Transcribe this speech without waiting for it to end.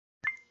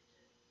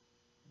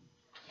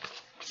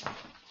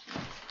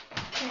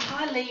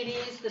my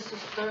ladies, this is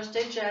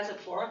Thursday Jazz at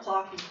 4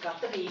 o'clock. You've got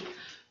the beat.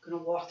 I'm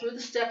going to walk through the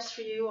steps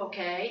for you,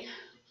 okay?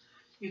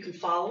 You can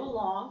follow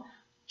along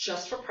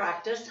just for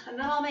practice, and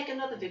then I'll make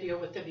another video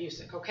with the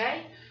music,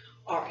 okay?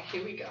 All right,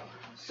 here we go.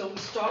 So we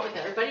start with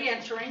everybody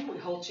entering. We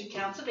hold 2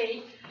 counts of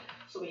 8.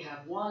 So we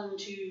have 1,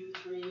 2,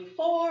 3,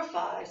 4,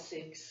 5,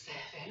 6,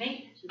 7,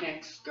 8.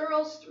 Next,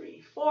 girls,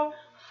 3, 4,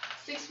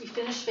 6. We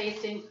finish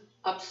facing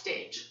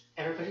upstage.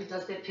 Everybody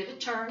does their pivot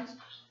turns.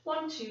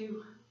 1,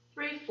 2,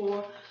 3,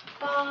 4,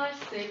 5,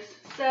 6,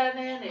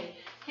 7, 8.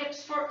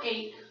 Hips for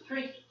 8.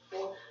 3,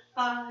 4,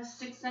 5,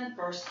 6, and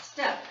first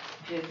step.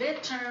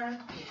 Pivot turn,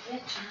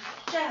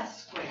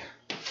 jazz square.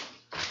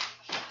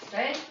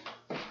 Chasse,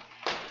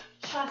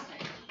 chasse.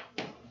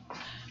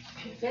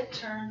 Pivot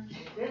turn,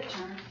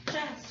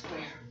 jazz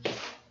square.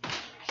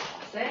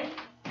 Chasse,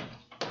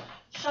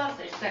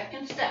 chasse.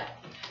 Second step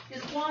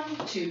is 1,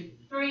 2,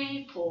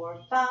 3,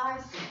 4,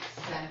 5, 6,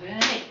 7,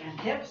 8. And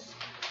hips,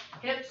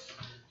 hips,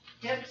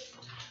 hips.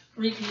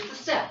 Repeat the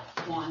step.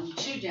 1,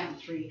 2, down,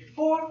 3,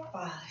 4,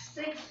 5,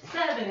 6,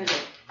 7, and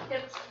 8.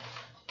 Hips,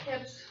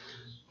 hips,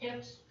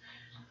 hips.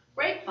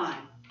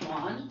 Grapevine.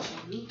 1,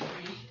 2, 3,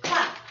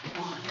 clap.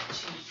 1, 2,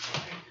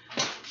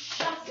 3.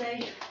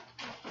 Chasse.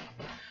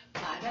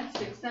 5 and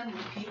 6, and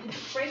repeat the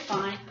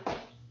grapevine.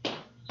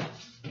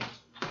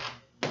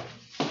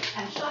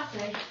 And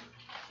chasse.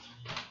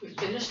 We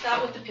finish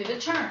that with the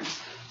pivot turns.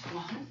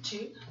 1,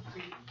 2,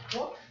 3,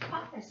 4,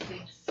 5, 6,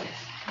 7,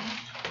 8.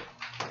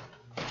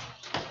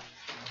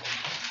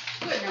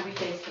 Good, now we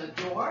face the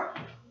door,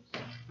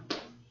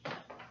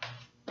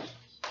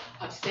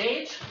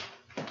 upstage,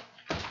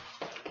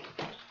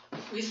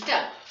 we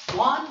step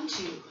 1,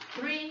 2,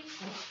 3,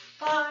 4,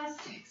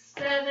 5, 6,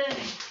 7,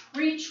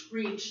 8,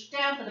 reach,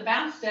 down for the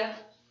bounce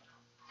step,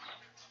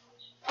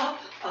 up,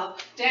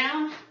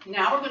 down.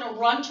 Now we're going to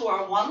run to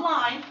our one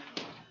line,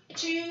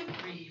 2,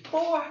 3,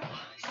 4, 5,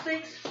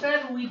 6,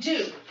 7, we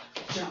do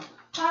jump,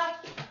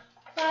 clap,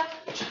 clap,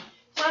 jump,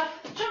 clap,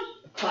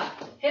 jump,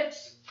 clap,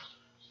 hips,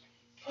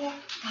 4,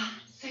 5,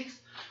 6,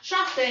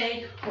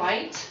 chasse,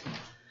 right.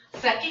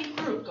 Second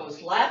group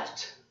goes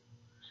left.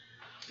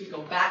 We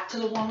go back to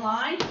the one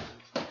line.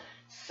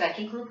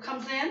 Second group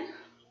comes in.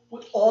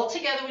 All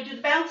together we do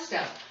the bounce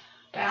step.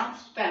 Bounce,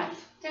 bounce,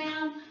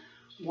 down.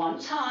 One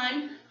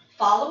time.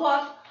 Follow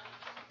up.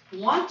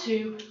 1,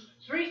 2,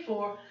 3,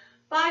 4,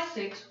 5,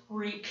 6.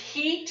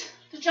 Repeat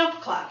the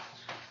jump clap.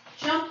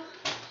 Jump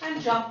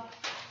and jump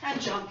and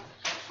jump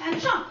and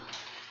jump.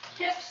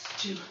 Hips,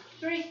 2,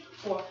 3,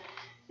 4.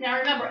 Now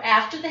remember,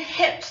 after the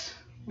hips,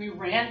 we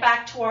ran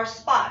back to our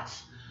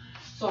spots.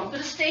 So I'm going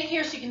to stay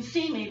here so you can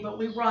see me, but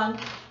we run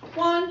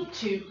 1,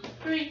 2,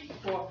 3,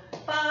 4,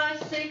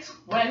 5, 6.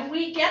 When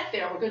we get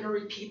there, we're going to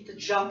repeat the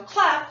jump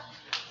clap.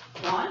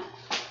 1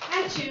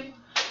 and 2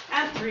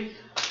 and 3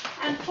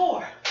 and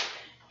 4.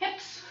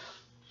 Hips.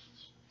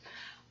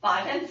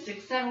 5 and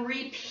 6, and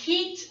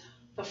repeat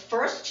the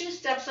first 2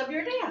 steps of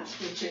your dance,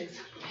 which is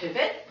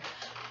pivot,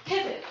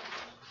 pivot,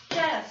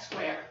 jazz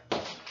square.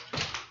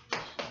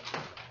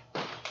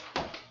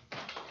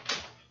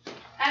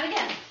 And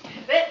again,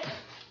 pivot,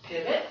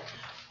 pivot,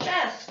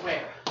 jazz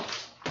square.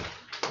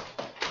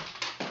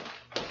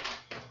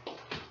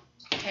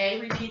 Okay,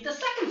 repeat the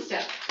second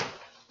step.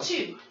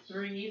 2,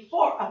 3,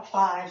 4, up,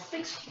 5,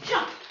 6,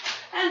 jump.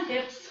 And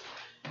hips,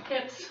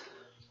 hips.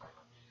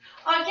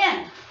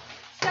 Again,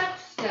 step,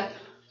 step.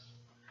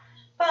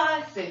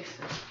 5, 6.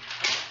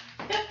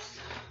 Hips,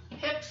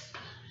 hips,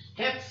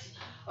 hips.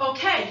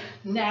 Okay,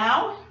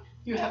 now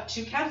you have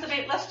 2 counts of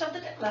 8 left of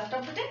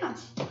the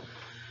dance.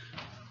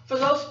 For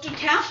those 2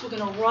 counts, we're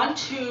going to run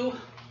to,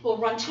 we'll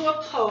run to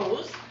a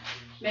pose.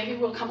 Maybe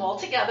we'll come all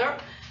together,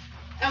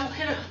 and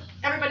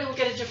everybody will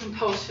get a different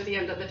pose for the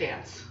end of the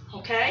dance,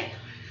 okay?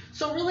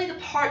 So really the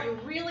part you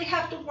really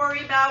have to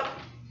worry about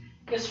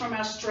is from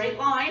our straight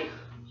line.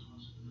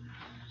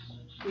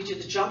 We do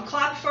the jump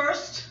clap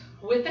first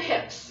with the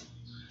hips.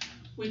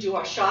 We do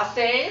our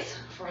chasses,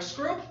 first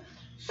group,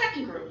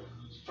 second group.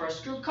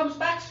 First group comes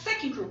back,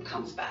 second group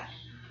comes back.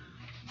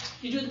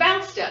 You do the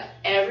bounce step.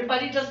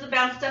 Everybody does the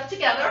bounce step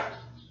together.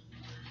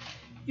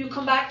 You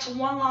come back to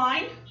one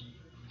line.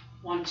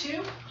 1,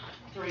 2,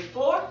 3,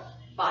 4,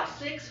 5,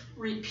 6.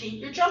 Repeat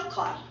your jump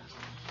clap.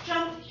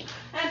 Jump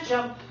and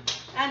jump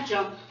and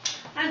jump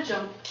and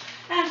jump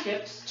and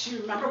hips.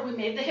 Remember, we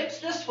made the hips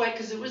this way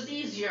because it was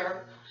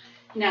easier.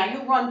 Now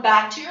you run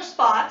back to your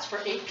spots for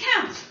 8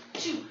 counts.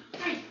 2,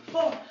 3,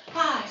 4,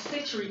 5,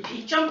 6.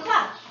 Repeat jump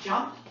clap.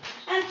 Jump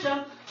and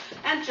jump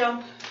and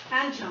jump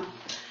and jump.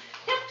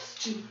 Hips.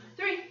 2,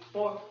 3,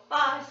 4,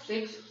 5,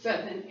 6,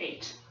 7,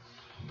 8.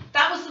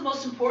 That was the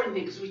most important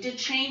thing because we did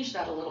change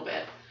that a little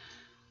bit.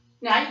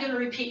 Now you're going to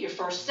repeat your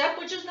first step,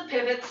 which is the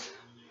pivots,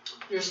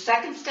 your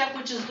second step,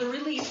 which is the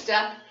release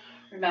step,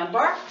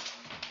 remember?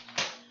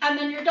 And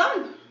then you're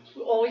done.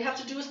 All we have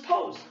to do is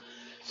pose.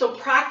 So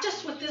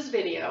practice with this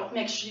video.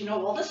 Make sure you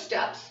know all the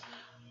steps.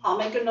 I'll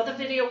make another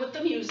video with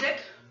the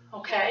music,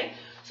 okay,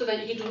 so that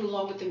you can do it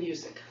along with the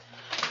music.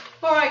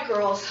 All right,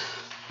 girls.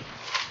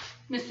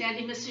 Miss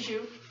Sandy misses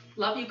you.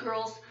 Love you,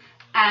 girls.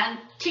 And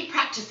keep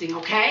practicing,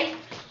 okay?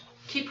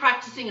 Keep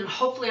practicing, and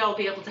hopefully I'll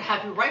be able to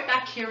have you right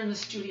back here in the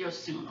studio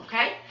soon,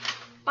 okay?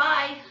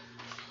 Bye.